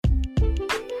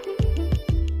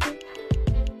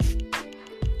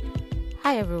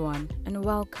Hi everyone, and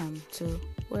welcome to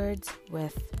Words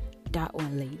with That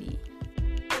One Lady.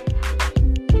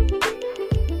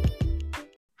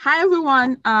 Hi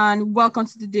everyone, and welcome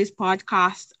to today's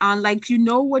podcast. And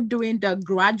we're doing the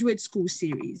graduate school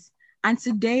series. And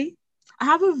today, I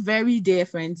have a very dear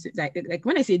friend, like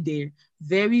when I say dear,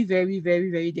 very, very, very,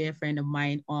 very dear friend of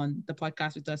mine on the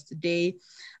podcast with us today.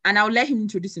 And I'll let him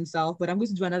introduce himself, but I'm going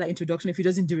to do another introduction if he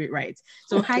doesn't do it right.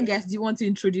 So, hi guys, do you want to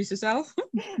introduce yourself?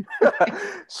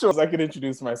 Sure, I can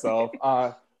introduce myself.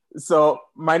 So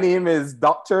my name is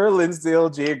Dr.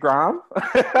 Linsdale J. Graham.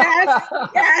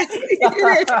 Yes.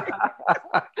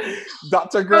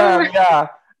 Dr. Graham, yeah.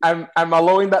 I'm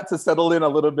allowing that to settle in a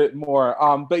little bit more.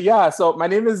 But yeah, so my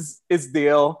name is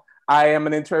Dale. I am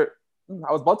I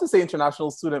was about to say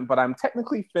international student, but I'm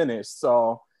technically finished.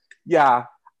 So yeah,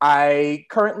 I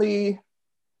currently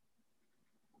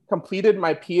completed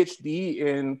my PhD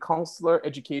in counselor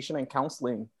education and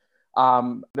counseling.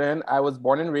 Then I was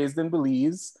born and raised in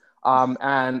Belize.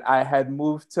 And I had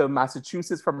moved to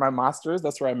Massachusetts for my master's.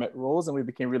 That's where I met Rose and we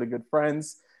became really good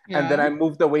friends. Yeah. And then I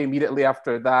moved away immediately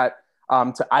after that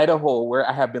to Idaho, where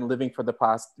I have been living for the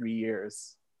past 3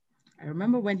 years. I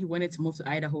remember when he wanted to move to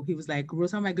Idaho, he was like,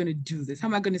 Rose, how am I going to do this? How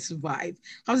am I going to survive?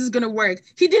 How's this going to work?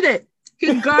 He did it.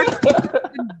 He got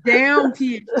the damn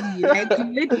PhD. Like,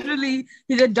 literally,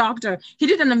 he's a doctor. He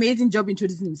did an amazing job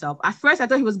introducing himself. At first, I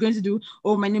thought he was going to do,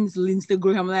 oh, my name is Linsdale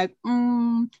Graham. I'm like,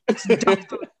 it's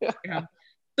Dr. Graham.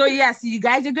 So, yes, you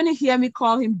guys are going to hear me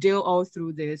call him Dale all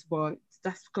through this, but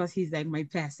that's because he's like my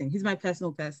person. He's my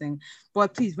personal person.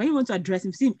 But please, when you want to address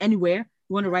him, see him anywhere,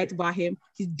 you want to write about him,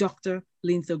 he's Dr.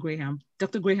 Linsdale Graham.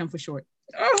 Dr. Graham for short.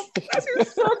 Oh, that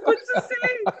is so good to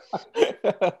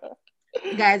say.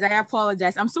 Guys, I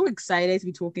apologize. I'm so excited to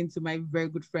be talking to my very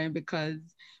good friend because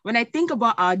when I think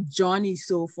about our journey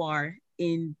so far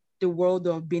in the world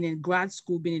of being in grad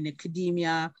school, being in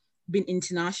academia, being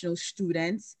international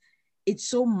students, it's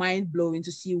so mind-blowing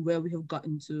to see where we have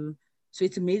gotten to. So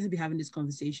it's amazing to be having this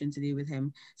conversation today with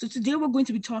him. So today we're going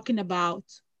to be talking about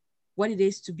what it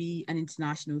is to be an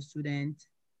international student.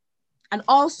 And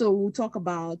also we'll talk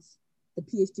about the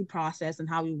PhD process and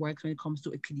how it works when it comes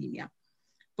to academia.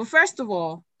 But first of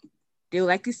all, Dale,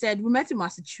 like you said, we met in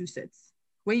Massachusetts.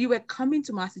 When you were coming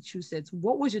to Massachusetts,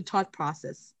 what was your thought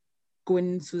process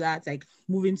going into that, like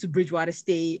moving to Bridgewater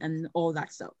State and all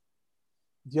that stuff?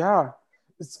 Yeah,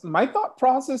 my thought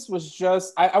process was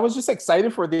just, I was just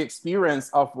excited for the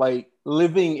experience of like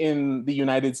living in the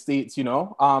United States, you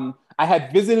know? I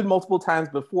had visited multiple times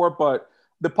before, but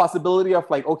the possibility of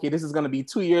like, okay, this is going to be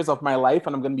 2 years of my life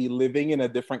and I'm going to be living in a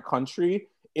different country,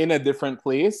 in a different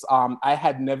place. I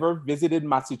had never visited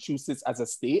Massachusetts as a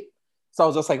state. So I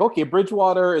was just like, okay,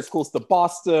 Bridgewater is close to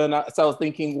Boston. So I was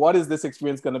thinking, what is this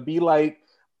experience going to be like?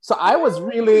 So I was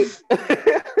really...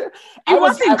 It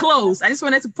wasn't close. I just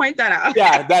wanted to point that out.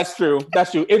 Yeah, that's true.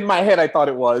 That's true. In my head, I thought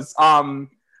it was.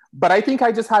 But I think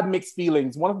I just had mixed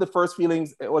feelings. One of the first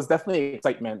feelings was definitely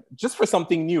excitement, just for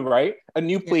something new, right? A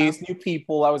new place, new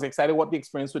people. I was excited what the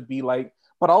experience would be like.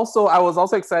 But also, I was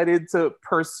also excited to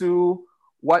pursue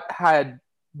what had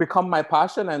become my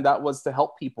passion, and that was to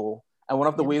help people. And one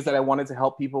of the ways that I wanted to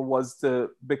help people was to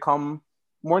become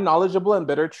more knowledgeable and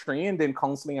better trained in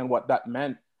counseling and what that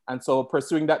meant. And so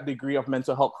pursuing that degree of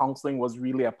mental health counseling was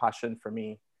really a passion for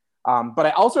me. But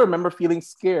I also remember feeling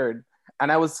scared.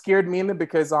 And I was scared mainly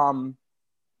because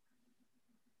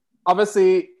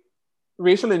obviously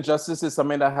racial injustice is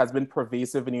something that has been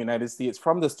pervasive in the United States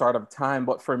from the start of time.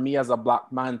 But for me as a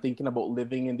Black man, thinking about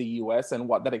living in the US and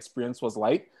what that experience was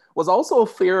like was also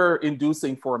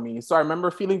fear-inducing for me. So I remember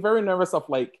feeling very nervous of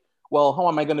like, well, how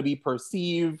am I going to be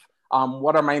perceived?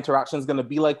 What are my interactions going to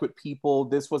be like with people?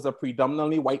 This was a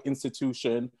predominantly white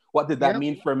institution. What did that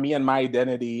mean for me and my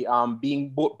identity?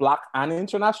 Being both Black and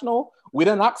international with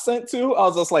an accent too. I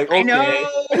was just like, okay.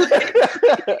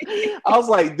 I was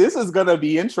like, this is going to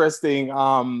be interesting.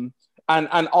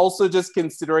 And also just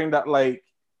considering that like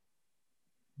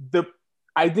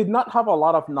I did not have a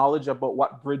lot of knowledge about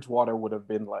what Bridgewater would have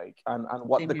been like and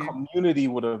what the community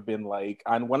would have been like.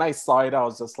 And when I saw it, I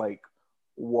was just like,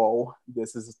 whoa,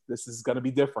 this is going to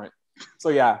be different. So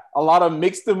yeah, a lot of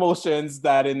mixed emotions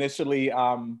that initially,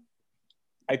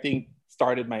 I think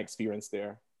started my experience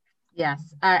there.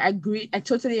 Yes, I agree. I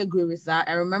totally agree with that.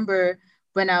 I remember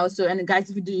when I also, and guys,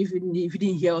 if you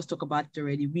didn't hear us talk about it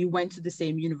already, we went to the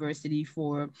same university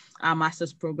for our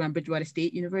master's program, Bridgewater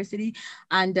State University.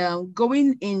 And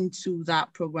going into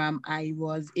that program, I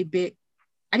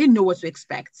didn't know what to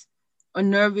expect.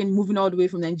 Unnerving, moving all the way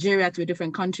from Nigeria to a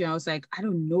different country. I was like, I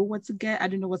don't know what to get. I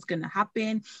don't know what's going to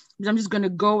happen. I'm just going to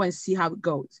go and see how it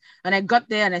goes. And I got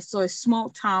there and I saw a small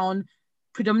town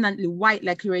predominantly white,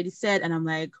 like you already said. And I'm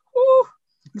like, whew,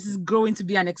 this is going to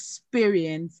be an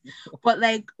experience. But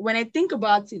like when I think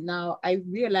about it now, I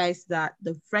realize that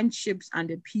the friendships and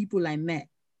the people I met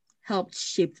helped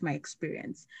shape my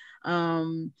experience.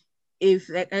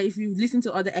 If you've listened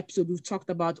to other episodes we've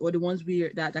talked about, or the ones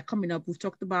that are coming up, we've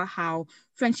talked about how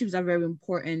friendships are very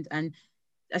important. And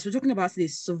as we're talking about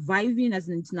this, surviving as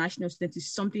an international student is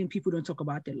something people don't talk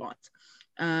about a lot.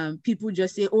 People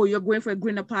just say, oh, you're going for a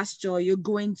greener pasture, you're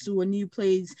going to a new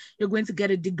place, you're going to get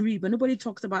a degree, but nobody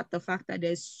talks about the fact that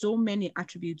there's so many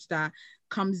attributes that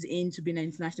comes into being an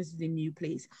international student in a new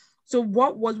place. So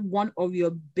what was one of your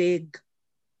big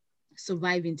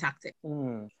surviving tactics?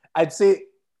 I'd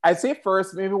say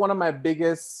first, maybe one of my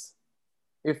biggest,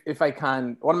 if I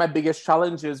can, one of my biggest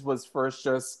challenges was first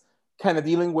just kind of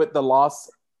dealing with the loss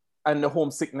and the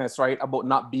homesickness, right? About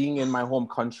not being in my home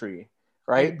country,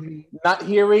 right? Not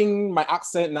hearing my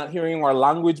accent, not hearing our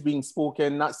language being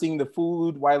spoken, not seeing the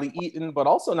food while eating, but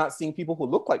also not seeing people who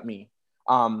look like me.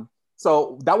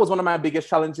 So that was one of my biggest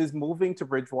challenges moving to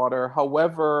Bridgewater.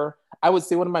 However, I would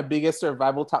say one of my biggest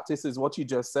survival tactics is what you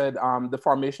just said, the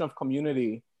formation of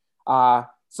community.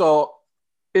 So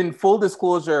in full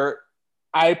disclosure,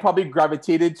 I probably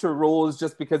gravitated to Rose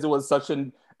just because it was such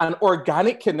an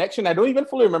organic connection. I don't even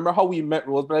fully remember how we met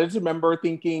Rose, but I just remember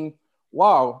thinking,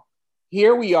 wow,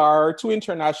 here we are, two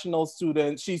international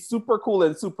students. She's super cool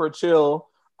and super chill.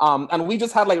 And we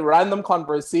just had like random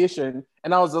conversation.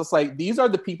 And I was just like, these are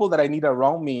the people that I need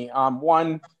around me.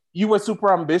 One, you were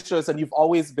super ambitious and you've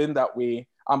always been that way.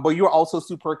 But you're also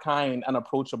super kind and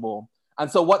approachable. And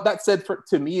so what that said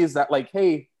to me is that like,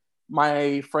 hey,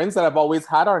 my friends that I've always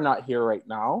had are not here right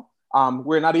now.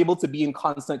 We're not able to be in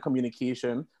constant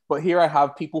communication, but here I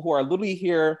have people who are literally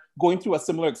here going through a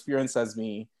similar experience as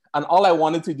me. And all I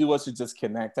wanted to do was to just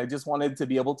connect. I just wanted to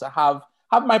be able to have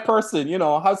my person, you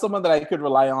know, have someone that I could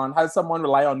rely on, have someone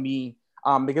rely on me.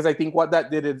 Because I think what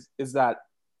that did is that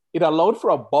it allowed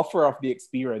for a buffer of the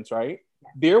experience, right?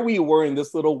 There we were in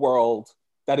this little world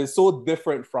that is so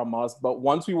different from us. But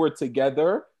once we were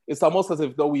together, it's almost as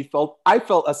if though I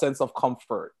felt a sense of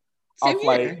comfort of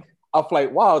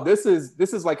like, wow, this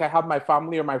is like I have my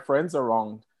family or my friends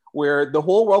around, where the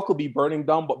whole world could be burning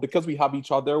down, but because we have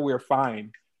each other, we're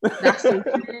fine. That's so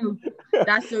true.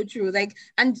 That's so true. Like,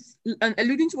 and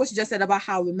alluding to what you just said about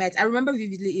how we met, I remember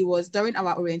vividly it was during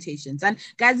our orientations. And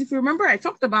guys, if you remember, I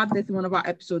talked about this in one of our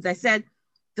episodes. I said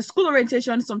the school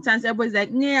orientation, sometimes everybody's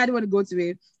like, nah, I don't want to go to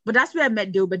it. But that's where I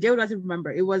met Dale, but Dale doesn't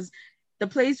remember. It was the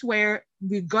place where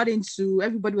we got into,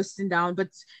 everybody was sitting down, but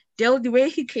Dale, the way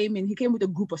he came with a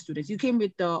group of students. He came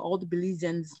with all the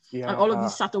Belizeans, and all of you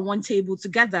sat on one table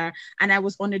together, and I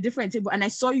was on a different table, and I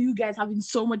saw you guys having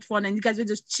so much fun, and you guys were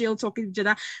just chill talking to each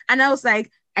other, and I was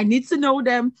like, I need to know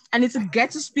them, I need to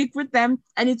get to speak with them,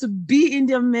 I need to be in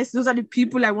their midst. Those are the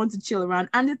people I want to chill around.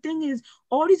 And the thing is,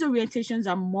 all these orientations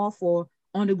are more for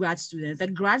undergrad students.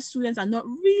 Like grad students are not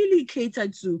really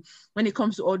catered to when it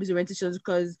comes to all these orientations,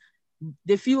 because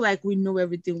they feel like we know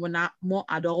everything. We're not more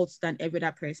adults than every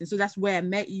other person. So that's where I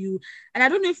met you. And I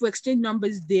don't know if we exchanged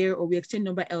numbers there or we exchanged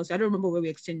number else. I don't remember where we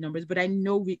exchanged numbers, but I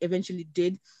know we eventually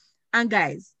did. And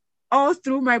guys, all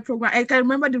through my program, I can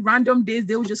remember the random days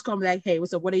they would just come like, hey,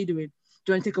 what's up? What are you doing?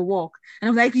 Do you want to take a walk? And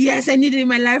I'm like, yes, I need it in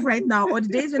my life right now. Or the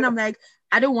days when I'm like,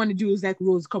 I don't want to do it. It's like,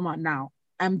 Rose, come out now.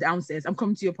 I'm downstairs. I'm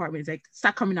coming to your apartment. It's like,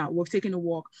 start coming out. We're taking a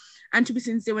walk. And to be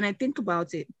sincere, when I think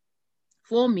about it,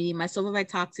 for me, my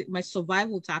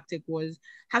survival tactic was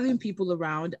having people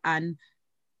around and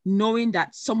knowing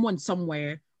that someone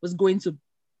somewhere was going to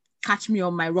catch me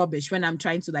on my rubbish when I'm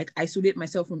trying to like isolate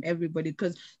myself from everybody,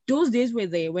 because those days were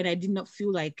there when I did not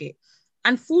feel like it.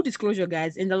 And full disclosure,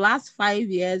 guys, in the last 5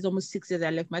 years, almost 6 years I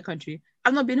left my country,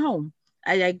 I've not been home.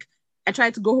 I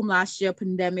tried to go home last year,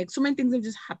 pandemic, so many things have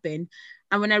just happened.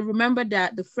 And when I remember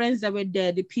that the friends that were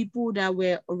there, the people that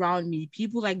were around me,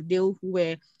 people like Dale who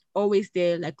were always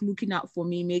there, like looking out for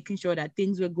me, making sure that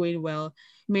things were going well,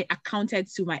 accounted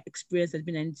to my experience as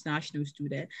being an international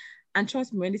student. And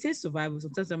trust me, when they say survival,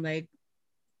 sometimes I'm like,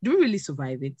 do we really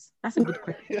survive it? That's a good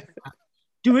question.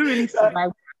 Do we really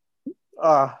survive?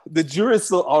 The jury is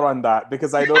still out on that,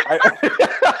 because I don't.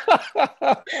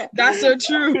 That's so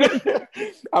true.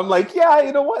 I'm like, yeah,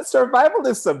 you know what? Survival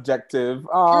is subjective.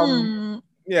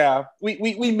 Yeah,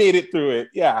 we made it through it.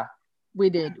 Yeah, we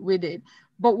did.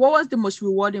 But what was the most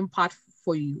rewarding part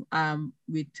for you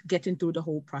with getting through the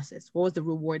whole process? What was the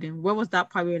rewarding? What was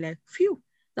that part where you're like, phew,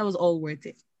 that was all worth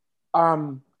it?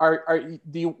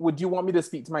 Would you want me to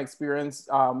speak to my experience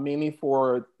mainly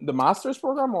for the master's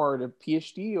program or the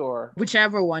PhD, or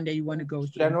whichever one that you want to go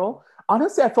to? General.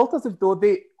 Honestly, I felt as if though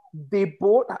they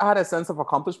both had a sense of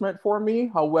accomplishment for me.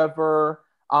 However,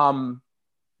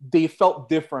 they felt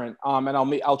different. And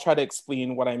I'll try to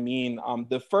explain what I mean.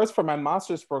 The first, for my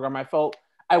master's program,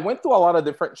 I went through a lot of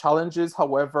different challenges.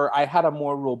 However, I had a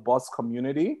more robust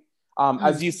community.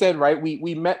 As you said, right,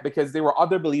 we met because there were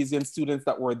other Belizean students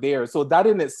that were there. So that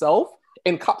in itself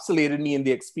encapsulated me in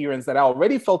the experience that I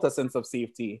already felt a sense of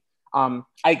safety. I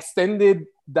extended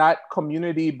that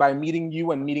community by meeting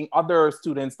you and meeting other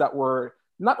students that were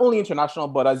not only international,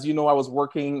 but as you know, I was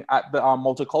working at the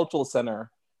Multicultural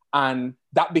Center. And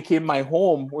that became my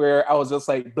home, where I was just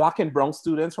like Black and brown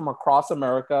students from across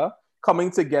America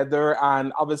coming together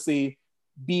and obviously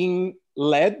being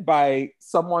led by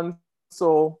someone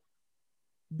so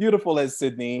beautiful as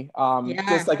Sydney.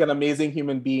 Just like an amazing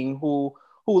human being who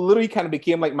literally kind of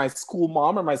became like my school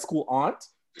mom or my school aunt,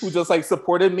 who just like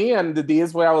supported me. And the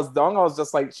days where I was down, I was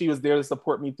just like, she was there to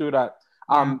support me through that.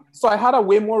 So I had a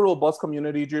way more robust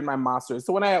community during my master's.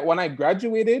 So when I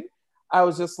graduated, I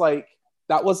was just like,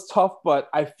 that was tough, but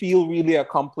I feel really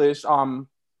accomplished. And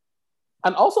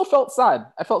also felt sad.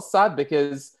 I felt sad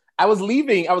because I was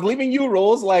leaving you,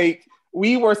 Rose. Like,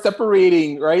 we were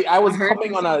separating, right? I was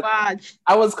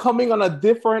coming on a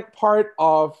different part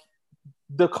of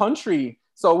the country.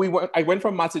 So I went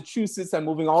from Massachusetts and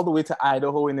moving all the way to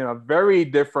Idaho in a very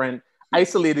different,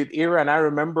 isolated area. And I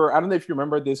remember, I don't know if you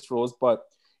remember this, Rose, but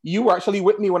you were actually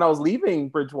with me when I was leaving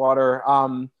Bridgewater.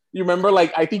 You remember,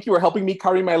 like, I think you were helping me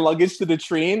carry my luggage to the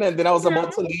train, and then I was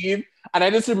about to leave. And I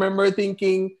just remember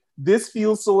thinking, this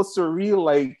feels so surreal.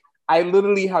 Like, I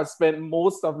literally have spent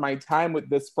most of my time with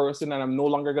this person and I'm no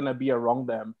longer going to be around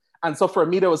them. And so for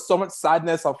me, there was so much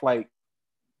sadness of like,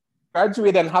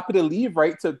 graduate and happy to leave,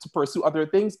 right, to pursue other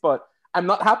things. But I'm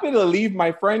not happy to leave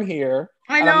my friend here.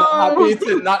 I know. I'm not happy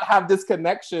to not have this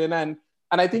connection. And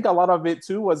I think a lot of it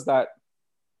too was that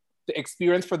the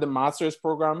experience for the master's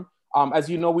program, as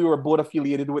you know, we were both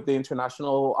affiliated with the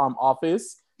international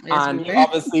office. Yes, and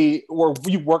obviously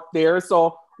we worked there.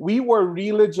 So we were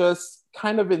really just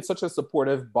kind of in such a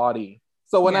supportive body.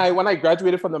 So when I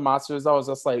graduated from the master's, I was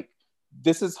just like,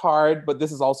 this is hard, but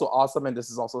this is also awesome. And this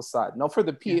is also sad. Now for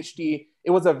the PhD,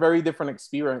 it was a very different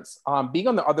experience. Being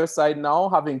on the other side now,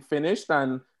 having finished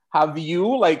and have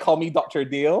you like call me Dr.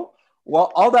 Dale.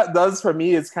 Well, all that does for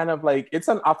me is kind of like, it's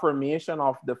an affirmation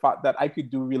of the fact that I could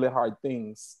do really hard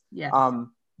things. Yes.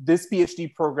 This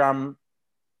PhD program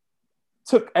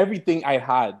took everything I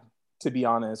had, to be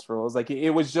honest, Rose. Like,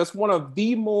 it was just one of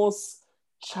the most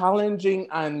challenging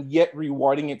and yet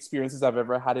rewarding experiences I've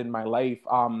ever had in my life.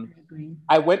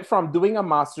 I went from doing a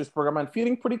master's program and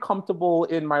feeling pretty comfortable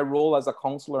in my role as a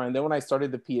counselor. And then when I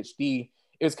started the PhD,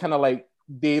 it was kind of like,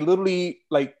 they literally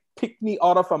like picked me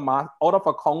out of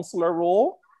a counselor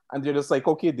role. And they're just like,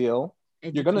 okay, Dale,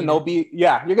 you're going to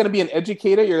you're going to be an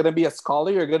educator. You're going to be a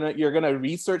scholar. You're going to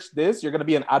research this. You're going to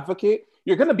be an advocate.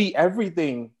 You're going to be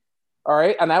everything. All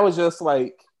right. And I was just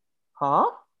like, huh?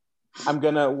 I'm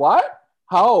going to what?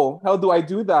 How do I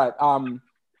do that?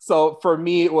 So for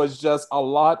me, it was just a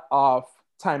lot of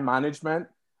time management.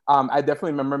 I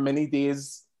definitely remember many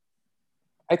days.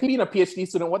 I think being a PhD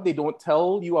student, what they don't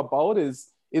tell you about is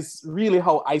really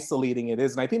how isolating it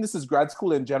is. And I think this is grad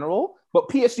school in general, but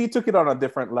PhD took it on a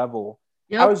different level.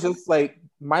 Yep. I was just like,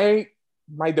 my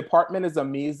department is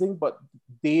amazing, but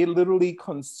they literally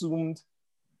consumed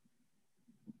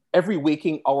every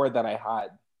waking hour that I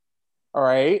had. All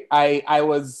right. I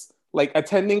was like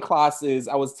attending classes.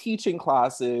 I was teaching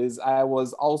classes. I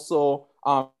was also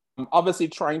obviously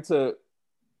trying to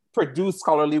produce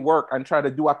scholarly work and try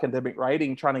to do academic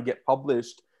writing, trying to get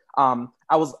published.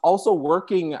 I was also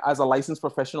working as a licensed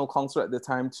professional counselor at the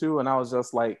time too. And I was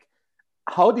just like,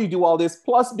 how do you do all this?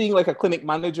 Plus being like a clinic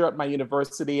manager at my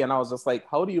university. And I was just like,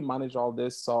 how do you manage all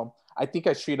this? So I think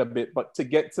I strayed a bit, but to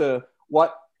get to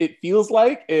what it feels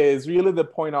like is really the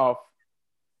point of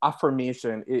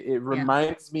affirmation. It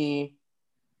reminds me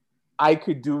I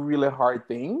could do really hard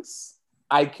things.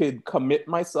 I could commit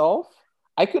myself.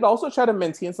 I could also try to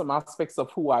maintain some aspects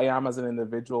of who I am as an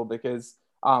individual, because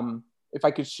if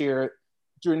I could share,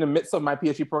 during the midst of my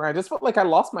PhD program, I just felt like I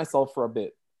lost myself for a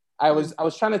bit. I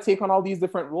was trying to take on all these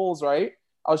different roles, right?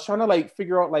 I was trying to like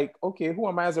figure out like, okay, who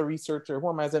am I as a researcher? Who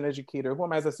am I as an educator? Who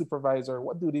am I as a supervisor?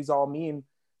 What do these all mean?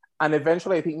 And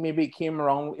eventually, I think maybe it came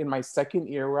around in my second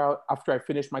year after I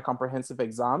finished my comprehensive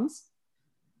exams,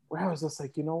 where I was just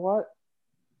like, you know what?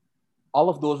 All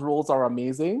of those roles are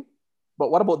amazing, but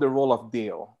what about the role of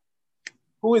Dale?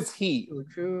 Who is he? So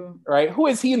true. Right? Who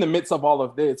is he in the midst of all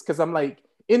of this? Because I'm like,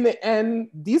 in the end,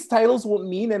 these titles won't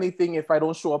mean anything if I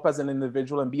don't show up as an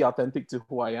individual and be authentic to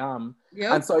who I am.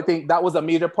 Yep. And so I think that was a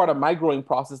major part of my growing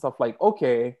process of like,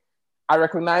 okay, I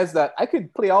recognize that I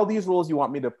could play all these roles you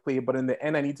want me to play, but in the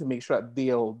end, I need to make sure that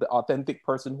Dale, the authentic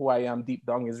person who I am deep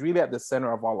down, is really at the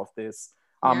center of all of this.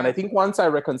 And I think once I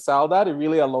reconciled that, it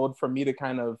really allowed for me to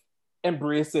kind of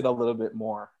embrace it a little bit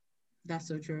more. That's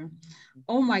so true.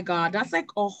 Oh my God, that's like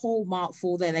a whole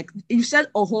mouthful there. Like you said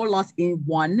a whole lot in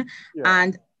one. Yeah.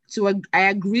 And I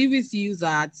agree with you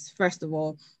that, first of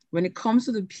all, when it comes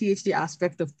to the PhD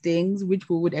aspect of things, which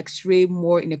we would x-ray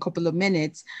more in a couple of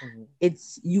minutes,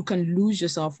 it's, you can lose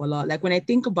yourself a lot. Like when I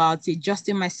think about it, just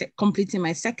in my completing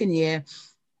my second year,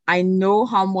 I know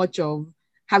how much of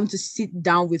having to sit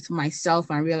down with myself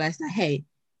and realize that, hey,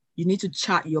 you need to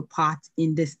chart your path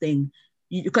in this thing.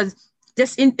 Because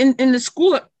just in the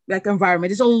school like environment,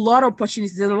 there's a lot of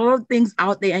opportunities, there's a lot of things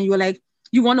out there, and you're like,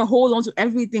 you want to hold on to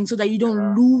everything so that you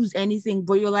don't lose anything,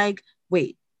 but you're like,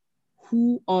 wait,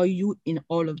 who are you in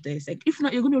all of this? Like, if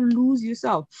not, you're going to lose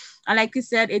yourself. And like you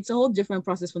said, it's a whole different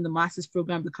process from the master's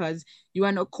program, because you are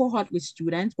in a cohort with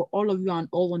students, but all of you are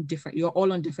you're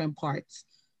all on different parts.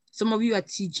 Some of you are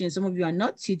teaching, some of you are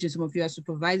not teaching, some of you are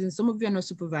supervising, some of you are not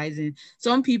supervising.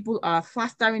 Some people are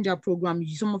faster in their program,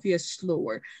 some of you are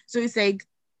slower. So it's like,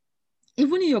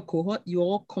 even in your cohort, you're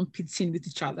all competing with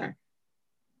each other,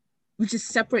 which is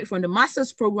separate from the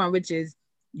master's program, which is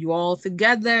you all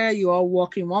together, you all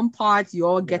working one part, you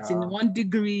all getting one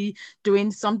degree,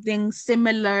 doing something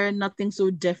similar, nothing so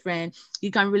different.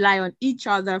 You can rely on each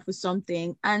other for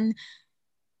something. And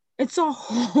it's a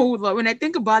whole lot. When I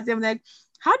think about it, I'm like,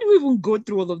 how do we even go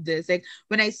through all of this? Like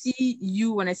when I see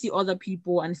you, when I see other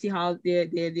people and see how they're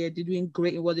doing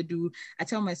great in what they do, I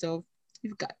tell myself,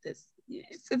 you've got this.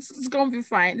 It's gonna be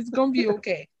fine. It's gonna be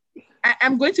okay.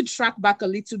 I'm going to track back a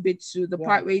little bit to the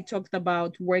part where you talked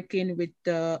about working with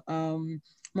the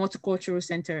Multicultural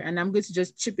Center, and I'm going to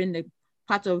just chip in the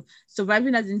part of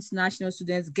surviving as international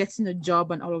students, getting a job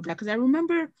and all of that. Because I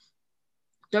remember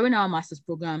during our master's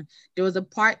program, there was a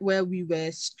part where we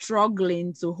were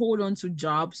struggling to hold on to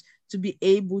jobs, to be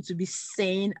able to be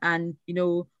sane and, you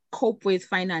know, cope with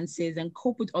finances and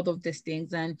cope with all of these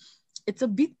things. And it's a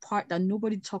big part that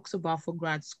nobody talks about for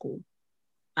grad school.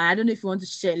 I don't know if you want to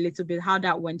share a little bit how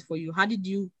that went for you. How did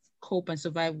you cope and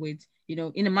survive with, you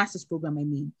know, in a master's program, I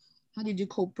mean, how did you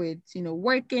cope with, you know,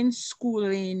 working,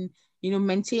 schooling, you know,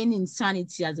 maintaining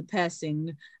sanity as a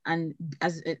person, and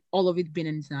all of it being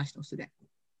an international student?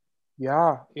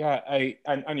 Yeah.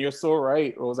 And you're so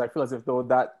right, Rose. I feel as if though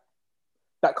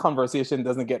that conversation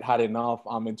doesn't get had enough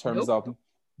in terms of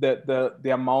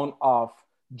the amount of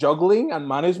juggling and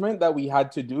management that we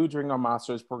had to do during our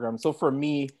master's program. So for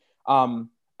me,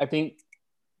 I think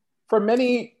for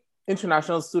many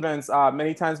international students,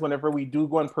 many times whenever we do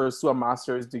go and pursue a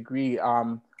master's degree,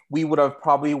 we would have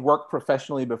probably worked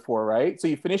professionally before, right? So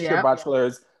you finished your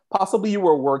bachelor's, possibly you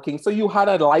were working, so you had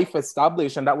a life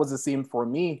established, and that was the same for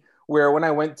me, where when I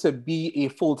went to be a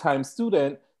full-time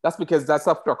student, that's because that's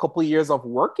after a couple of years of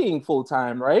working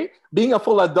full-time, right? Being a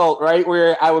full adult, right?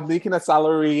 Where I was making a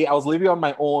salary, I was living on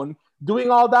my own, doing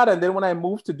all that. And then when I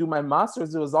moved to do my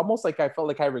master's, it was almost like I felt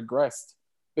like I regressed,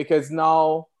 because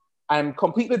now I'm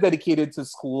completely dedicated to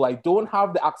school. I don't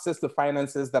have the access to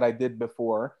finances that I did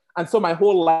before. And so my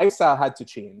whole lifestyle had to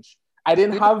change. I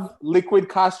didn't have liquid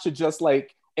cash to just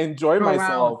like enjoy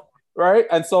myself, right?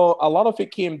 And so a lot of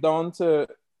it came down to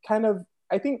kind of,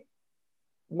 I think,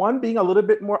 one, being a little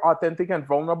bit more authentic and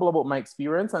vulnerable about my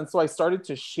experience. And so I started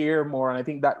to share more, and I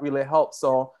think that really helped.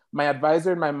 So my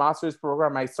advisor in my master's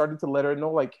program, I started to let her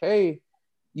know, like, hey,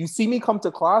 you see me come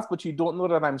to class, but you don't know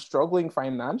that I'm struggling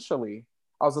financially.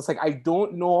 I was just like, I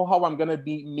don't know how I'm going to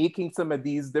be making some of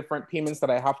these different payments that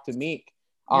I have to make.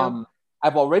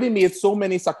 I've already made so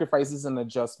many sacrifices and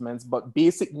adjustments, but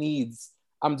basic needs,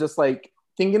 I'm just like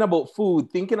thinking about food,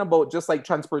 thinking about just like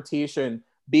transportation,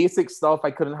 basic stuff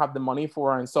I couldn't have the money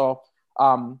for. And so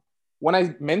when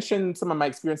I mentioned some of my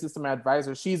experiences to my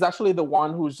advisor, she's actually the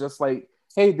one who's just like,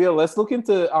 hey, Dale, let's look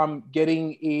into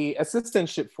getting a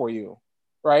assistantship for you,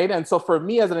 right? And so for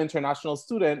me as an international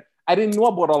student, I didn't know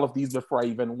about all of these before I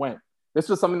even went. This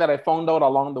was something that I found out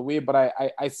along the way, but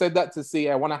I said that to say,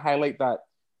 I want to highlight that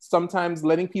sometimes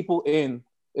letting people in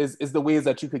is the ways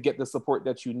that you could get the support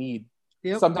that you need.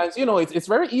 Sometimes, you know, it's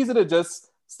very easy to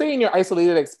just stay in your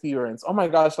isolated experience. Oh my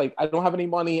gosh, like I don't have any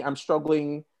money, I'm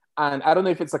struggling. And I don't know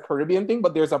if it's a Caribbean thing,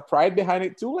 but there's a pride behind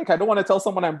it too. Like I don't want to tell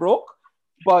someone I'm broke,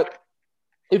 but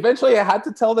eventually I had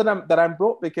to tell them that I'm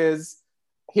broke, because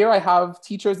here I have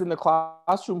teachers in the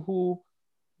classroom who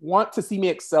want to see me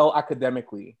excel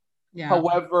academically.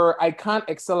 However, I can't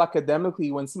excel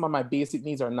academically when some of my basic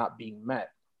needs are not being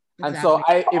met. And so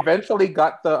Exactly. I eventually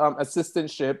got the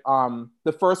assistantship.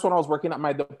 The first one I was working at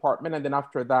my department. And then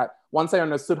after that, once I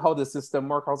understood how the system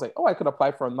worked, I was like, oh, I could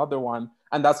apply for another one.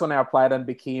 And that's when I applied and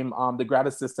became the grad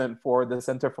assistant for the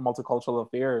Center for Multicultural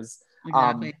Affairs,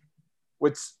 Exactly.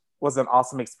 which was an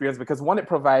awesome experience because one, it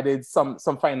provided some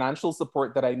financial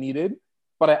support that I needed,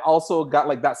 but I also got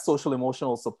like that social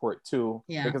emotional support too,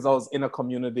 Yeah. because I was in a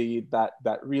community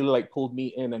that really like pulled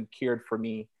me in and cared for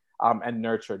me and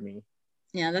nurtured me.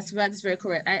 Yeah, that's very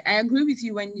correct. I agree with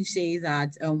you when you say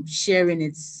that sharing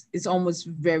it's almost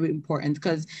very important,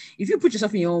 because if you put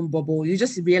yourself in your own bubble, you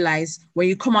just realize when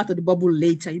you come out of the bubble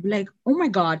later, you'll be like, oh my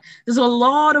God, there's a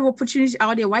lot of opportunities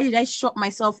out there. Why did I shut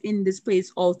myself in this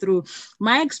place all through?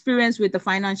 My experience with the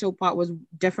financial part was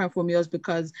different for me, was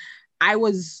because I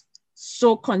was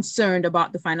so concerned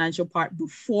about the financial part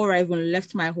before I even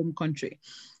left my home country.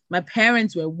 My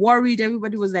parents were worried.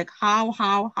 Everybody was like,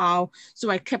 how? So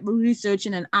I kept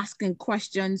researching and asking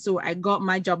questions. So I got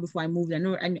my job before I moved. I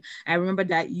know, and I remember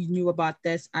that you knew about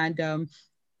this. And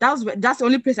that's the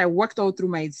only place I worked all through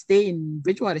my stay in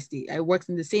Bridgewater State. I worked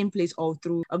in the same place all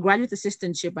through a graduate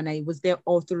assistantship, and I was there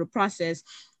all through the process.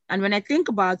 And when I think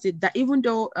about it, that even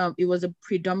though it was a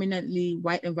predominantly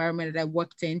white environment that I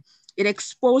worked in, it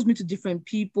exposed me to different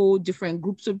people, different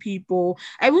groups of people.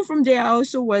 I went from there. I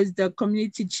also was the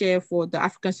community chair for the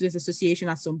African Students Association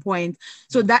at some point.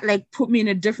 So that like put me in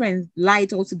a different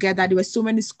light altogether. There were so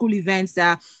many school events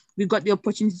that we got the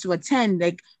opportunity to attend,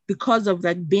 like because of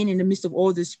like being in the midst of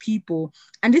all these people.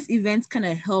 And these events kind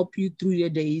of help you through your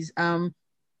days.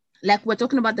 Like we're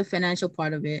talking about the financial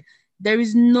part of it. There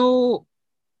is no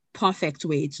perfect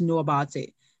way to know about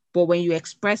it. But when you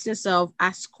express yourself,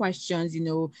 ask questions,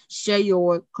 share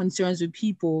your concerns with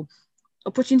people,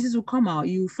 opportunities will come out.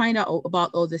 You find out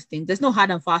about all these things. There's no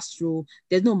hard and fast rule.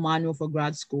 There's no manual for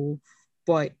grad school,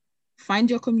 but find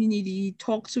your community,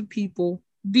 talk to people,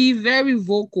 be very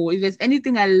vocal. If there's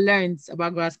anything I learned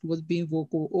about grad school was being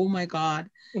vocal. Oh my God.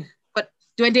 But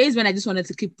there were days when I just wanted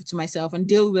to keep it to myself and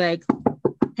deal with like,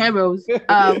 hey Rose,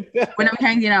 when I'm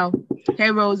hanging out,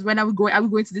 hey Rose, when are we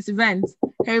going to this event?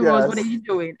 Hey Rose, what are you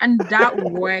doing? And that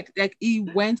worked. Like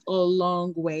it went a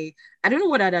long way. I don't know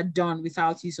what I'd have done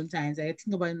without you sometimes. I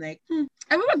think about it like,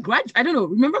 I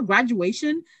remember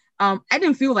graduation. I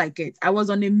didn't feel like it. I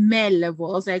was on a meh level.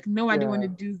 I was like, no, I didn't want to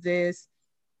do this.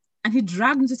 And he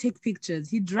dragged me to take pictures.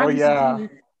 He dragged me to do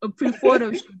a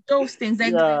pre-photo shoot, those things.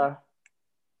 Like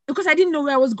because I didn't know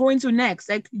where I was going to next.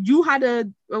 Like you had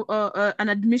an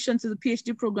admission to the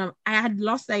PhD program. I had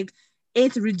lost like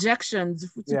 8 rejections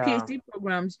to PhD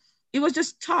programs. It was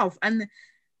just tough. And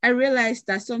I realized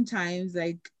that sometimes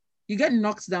like you get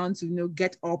knocked down to,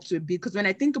 get up to a bit. Because when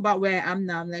I think about where I am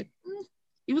now, I'm like,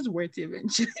 it was worth it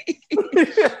eventually.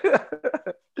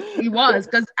 It was,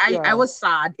 because I was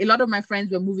sad. A lot of my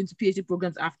friends were moving to PhD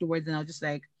programs afterwards. And I was just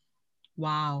like,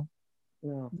 wow.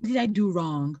 What did I do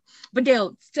wrong? But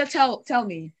Dale, tell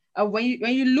me, when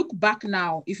you look back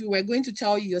now, if you were going to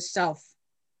tell yourself,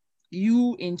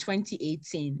 you in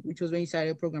 2018, which was when you started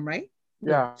your program, right?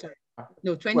 Yeah.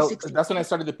 No, 2016. Well, that's when I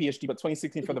started the PhD, but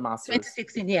 2016 for the master's.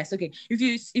 2016, yes. Okay.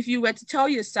 If you were to tell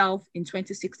yourself in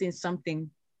 2016 something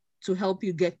to help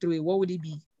you get through it, what would it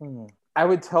be? I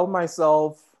would tell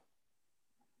myself,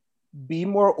 be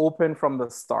more open from the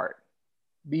start.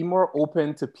 Be more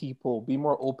open to people, be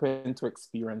more open to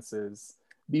experiences,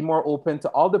 be more open to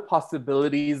all the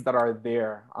possibilities that are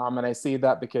there. And I say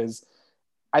that because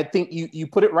I think you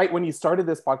put it right when you started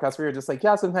this podcast, where you're just like,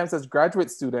 sometimes as graduate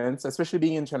students, especially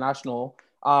being international,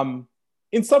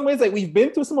 in some ways, like we've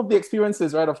been through some of the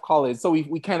experiences, right, of college. So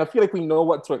we kind of feel like we know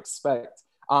what to expect.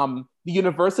 The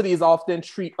universities often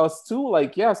treat us too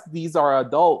like, yes, these are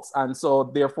adults. And so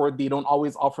therefore they don't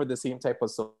always offer the same type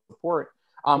of support.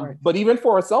 Right. But even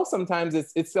for ourselves, sometimes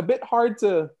it's a bit hard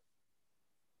to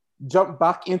jump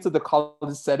back into the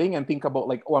college setting and think about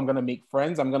like, oh, I'm going to make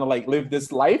friends. I'm going to like live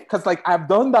this life. Because like I've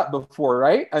done that before,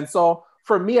 right? And so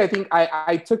for me, I think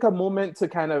I took a moment to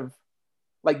kind of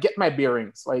like get my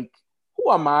bearings. Like,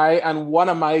 who am I and what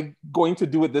am I going to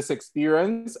do with this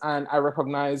experience? And I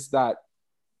recognize that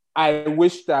I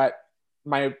wish that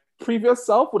my previous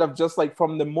self would have just like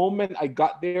from the moment I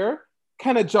got there,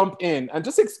 kind of jump in and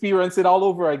just experience it all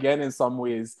over again in some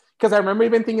ways. Because I remember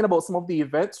even thinking about some of the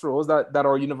events, Rose, that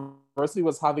our university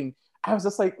was having. I was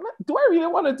just like, do I really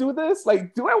want to do this?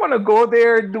 Like, do I want to go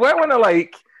there? Do I want to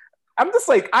like, I'm just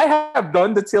like, I have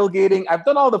done the tailgating. I've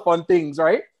done all the fun things,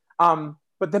 right?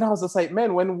 But then I was just like,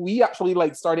 man, when we actually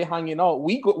like started hanging out,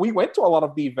 we went to a lot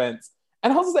of the events.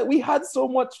 And I was like, we had so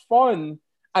much fun.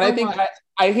 And I think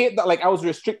I hate that like I was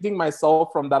restricting myself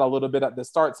from that a little bit at the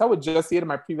start. So I would just say to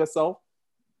my previous self,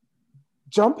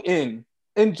 jump in,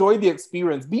 enjoy the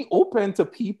experience. Be open to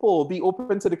people. Be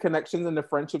open to the connections and the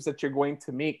friendships that you're going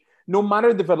to make, no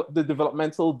matter the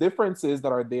developmental differences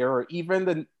that are there, or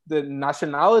even the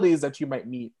nationalities that you might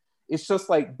meet. It's just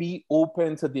like, be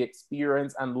open to the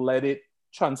experience and let it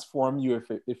transform you,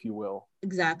 if you will.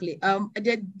 Exactly.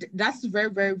 That's very,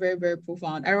 very, very, very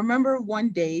profound. I remember one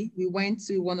day we went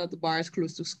to one of the bars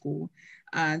close to school,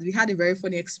 and we had a very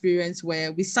funny experience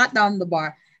where we sat down in the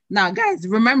bar. Now, guys,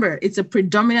 remember, it's a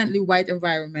predominantly white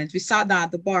environment. We sat down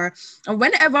at the bar, and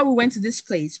whenever we went to this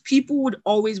place, people would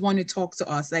always want to talk to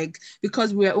us, like,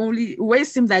 because we're only, it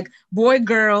always seems like boy,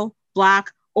 girl,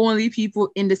 black, only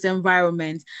people in this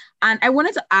environment. And I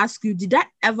wanted to ask you, did that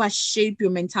ever shape your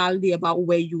mentality about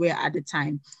where you were at the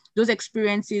time? Those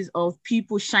experiences of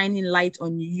people shining light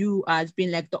on you as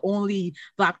being like the only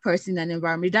black person in an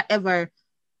environment, did that ever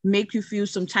make you feel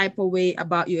some type of way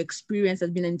about your experience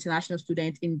as being an international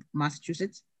student in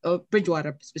Massachusetts, or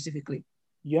Bridgewater specifically?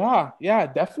 Yeah,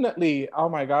 definitely. Oh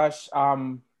my gosh.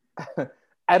 I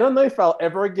don't know if I'll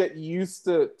ever get used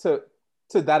to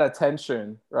that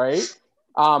attention, right?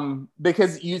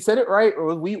 Because you said it right.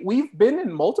 We've been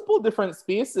in multiple different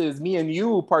spaces, me and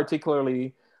you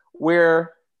particularly,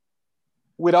 where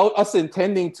without us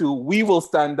intending to, we will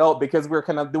stand out because we're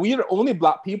the only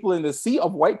black people in the sea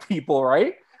of white people,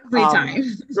 right? Every time.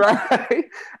 Right.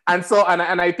 And so,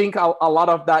 and I think a lot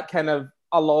of that kind of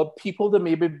allowed people to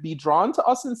maybe be drawn to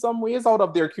us in some ways out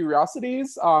of their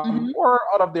curiosities, or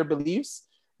out of their beliefs.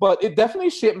 But it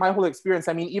definitely shaped my whole experience.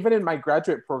 I mean, even in my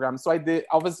graduate program. So I did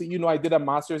a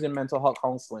master's in mental health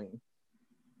counseling.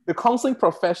 The counseling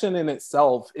profession in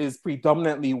itself is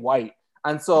predominantly white.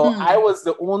 And so I was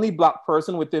the only black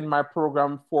person within my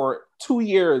program for 2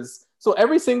 years. So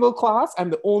every single class, I'm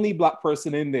the only black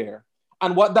person in there.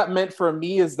 And what that meant for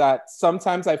me is that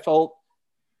sometimes I felt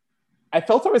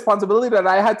a responsibility that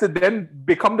I had to then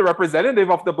become the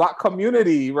representative of the black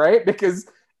community, right? Because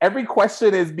every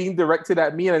question is being directed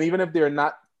at me. And even if they're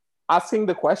not asking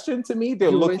the question to me, they're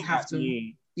looking at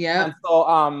me. Yeah. And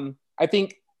so I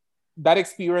think that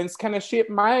experience kind of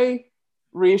shaped my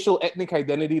racial ethnic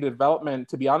identity development,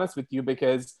 to be honest with you,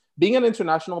 because being an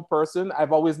international person,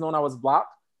 I've always known I was black,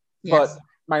 but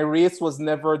my race was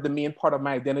never the main part of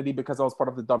my identity because I was part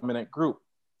of the dominant group.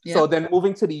 Yep. So then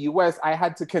moving to the US, I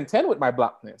had to contend with my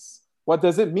blackness. What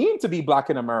does it mean to be black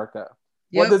in America?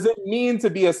 Yep. What does it mean to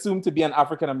be assumed to be an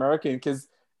African American? Because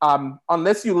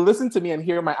unless you listen to me and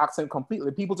hear my accent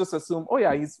completely, people just assume, oh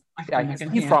yeah, he's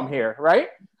from here, right?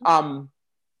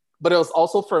 But it was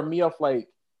also for me of like,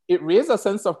 it raised a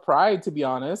sense of pride, to be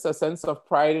honest, a sense of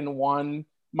pride in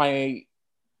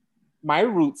my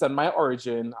roots and my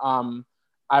origin.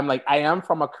 I'm like, I am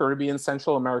from a Caribbean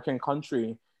Central American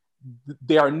country.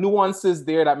 There are nuances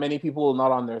there that many people will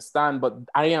not understand, but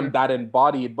I am that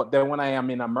embodied. But then when I am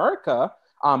in America,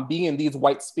 being in these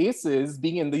white spaces,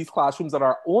 being in these classrooms that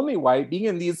are only white, being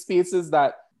in these spaces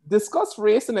that discuss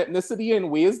race and ethnicity in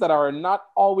ways that are not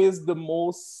always the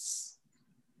most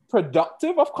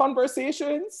productive of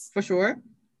conversations. For sure.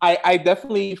 I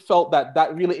definitely felt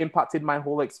that really impacted my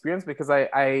whole experience, because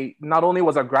I not only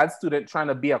was a grad student trying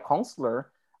to be a counselor,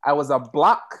 I was a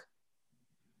black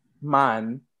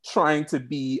man trying to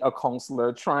be a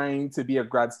counselor, trying to be a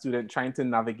grad student, trying to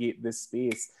navigate this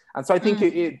space. And so I think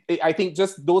I think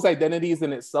just those identities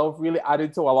in itself really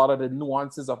added to a lot of the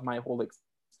nuances of my whole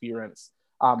experience.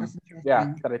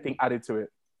 That I think added to it.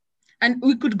 And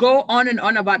we could go on and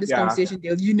on about this conversation,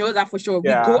 Dale. You know that for sure. We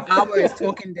go hours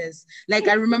talking this. Like,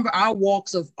 I remember our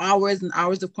walks of hours and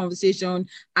hours of conversation,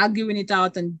 arguing it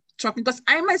out and talking, because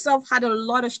I myself had a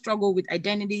lot of struggle with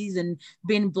identities and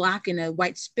being black in a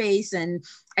white space and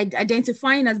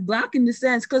identifying as black in the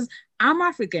sense, because I'm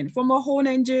African from a whole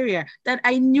Nigeria, that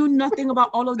I knew nothing about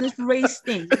all of this race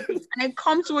thing. And I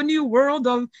come to a new world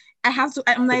of,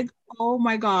 I'm like, oh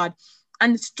my God.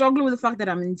 And struggling with the fact that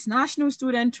I'm an international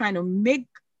student trying to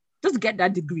just get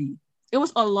that degree. It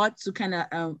was a lot to kind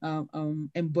of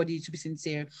embody, to be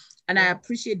sincere. And I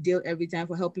appreciate Dale every time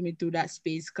for helping me through that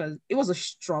space, because it was a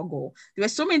struggle. There were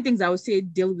so many things I would say,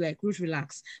 Dale, like, Ruth,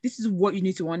 relax. This is what you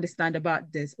need to understand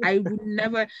about this. I would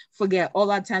never forget all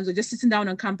that times of just sitting down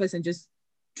on campus and just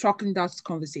talking those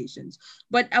conversations.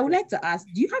 But I would like to ask,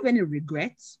 do you have any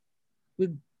regrets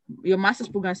with your master's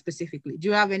program specifically? Do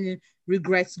you have any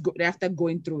regrets after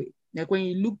going through it? Like, when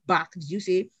you look back, did you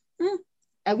say,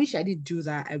 I wish I did do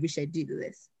that, I wish I did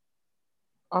this?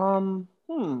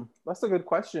 That's a good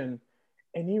question.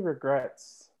 Any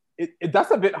regrets?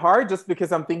 That's a bit hard, just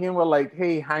because I'm thinking, well, like,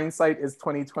 hey, hindsight is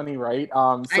 2020, right?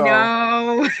 So, I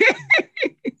know.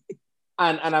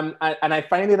 and I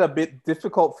find it a bit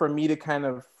difficult for me to kind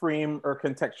of frame or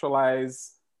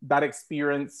contextualize that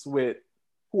experience with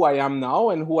who I am now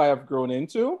and who I have grown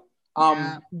into.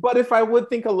 Yeah. But if I would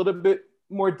think a little bit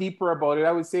more deeper about it,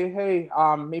 I would say, hey,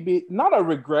 maybe not a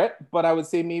regret, but I would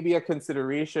say maybe a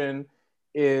consideration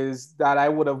is that I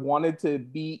would have wanted to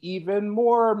be even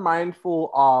more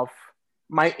mindful of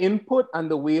my input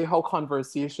and the way how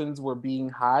conversations were being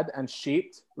had and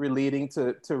shaped relating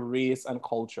to race and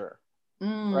culture,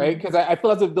 right? Because I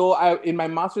feel as if though in my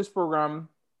master's program,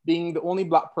 being the only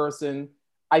Black person,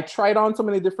 I tried on so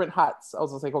many different hats. I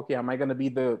was just like, okay, am I going to be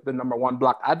the number one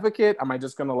Black advocate? Am I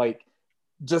just going to like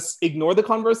just ignore the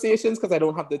conversations because I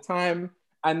don't have the time?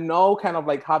 And now kind of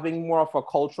like having more of a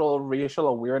cultural, racial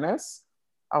awareness,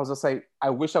 I was just like, I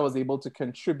wish I was able to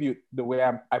contribute the way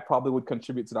I probably would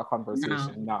contribute to that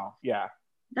conversation now. Yeah.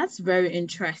 That's very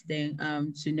interesting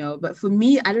to know. But for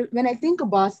me, when I think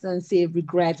about and say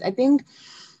regrets, I think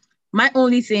my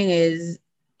only thing is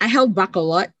I held back a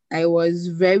lot. I was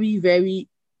very, very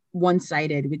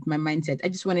one-sided with my mindset. I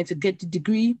just wanted to get the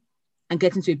degree and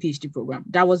get into a PhD program.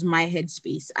 That was my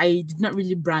headspace. I did not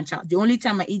really branch out. The only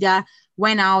time I either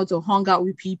went out or hung out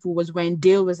with people was when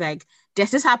Dale was like,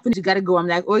 "Does this happen? You gotta go." I'm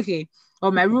like, okay.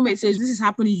 Or my roommate says, "This is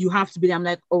happening. You have to be there." I'm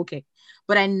like, okay.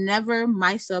 But I never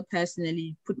myself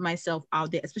personally put myself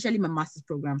out there, especially my master's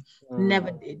program.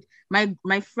 Never did.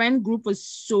 My friend group was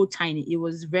so tiny. It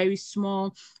was very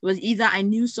small. It was either I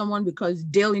knew someone because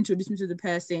Dale introduced me to the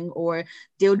person, or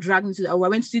Dale dragged me or I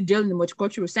went to see Dale in the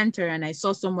multicultural center and I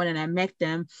saw someone and I met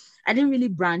them. I didn't really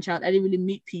branch out. I didn't really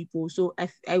meet people. So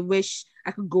I wish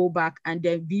I could go back and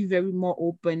then be very more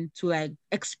open to like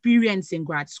experiencing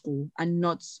grad school and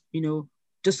not,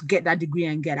 just get that degree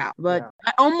and get out. But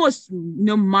I almost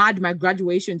marred my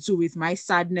graduation too with my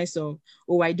sadness of,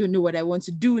 I don't know what I want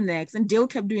to do next. And Dale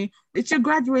kept doing, it's your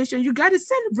graduation. You got to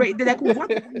celebrate. They're like, what's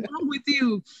wrong with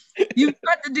you? You've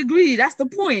got the degree. That's the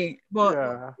point. But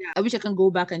I wish I can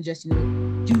go back and just,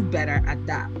 do better at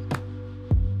that.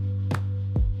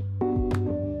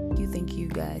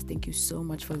 Guys, thank you so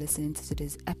much for listening to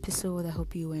today's episode. I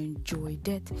hope you enjoyed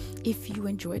it. If you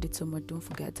enjoyed it so much, don't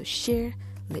forget to share.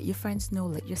 Let your friends know.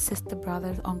 Let your sister,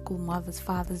 brothers, uncle, mothers,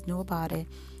 fathers know about it.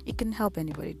 It can help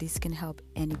anybody. This can help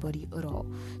anybody at all.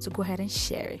 So go ahead and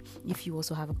share it. If you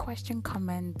also have a question,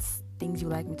 comments, things you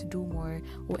like me to do more,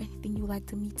 or anything you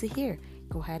like me to hear,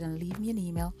 go ahead and leave me an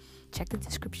email. Check the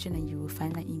description and you will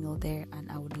find my email there. And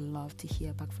I would love to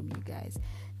hear back from you guys.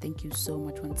 Thank you so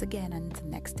much once again. And until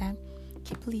next time,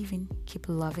 keep living, keep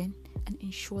loving, and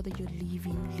ensure that you're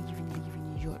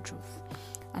living your truth.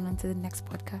 And until the next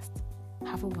podcast,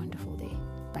 have a wonderful day.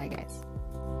 Bye,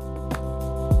 guys.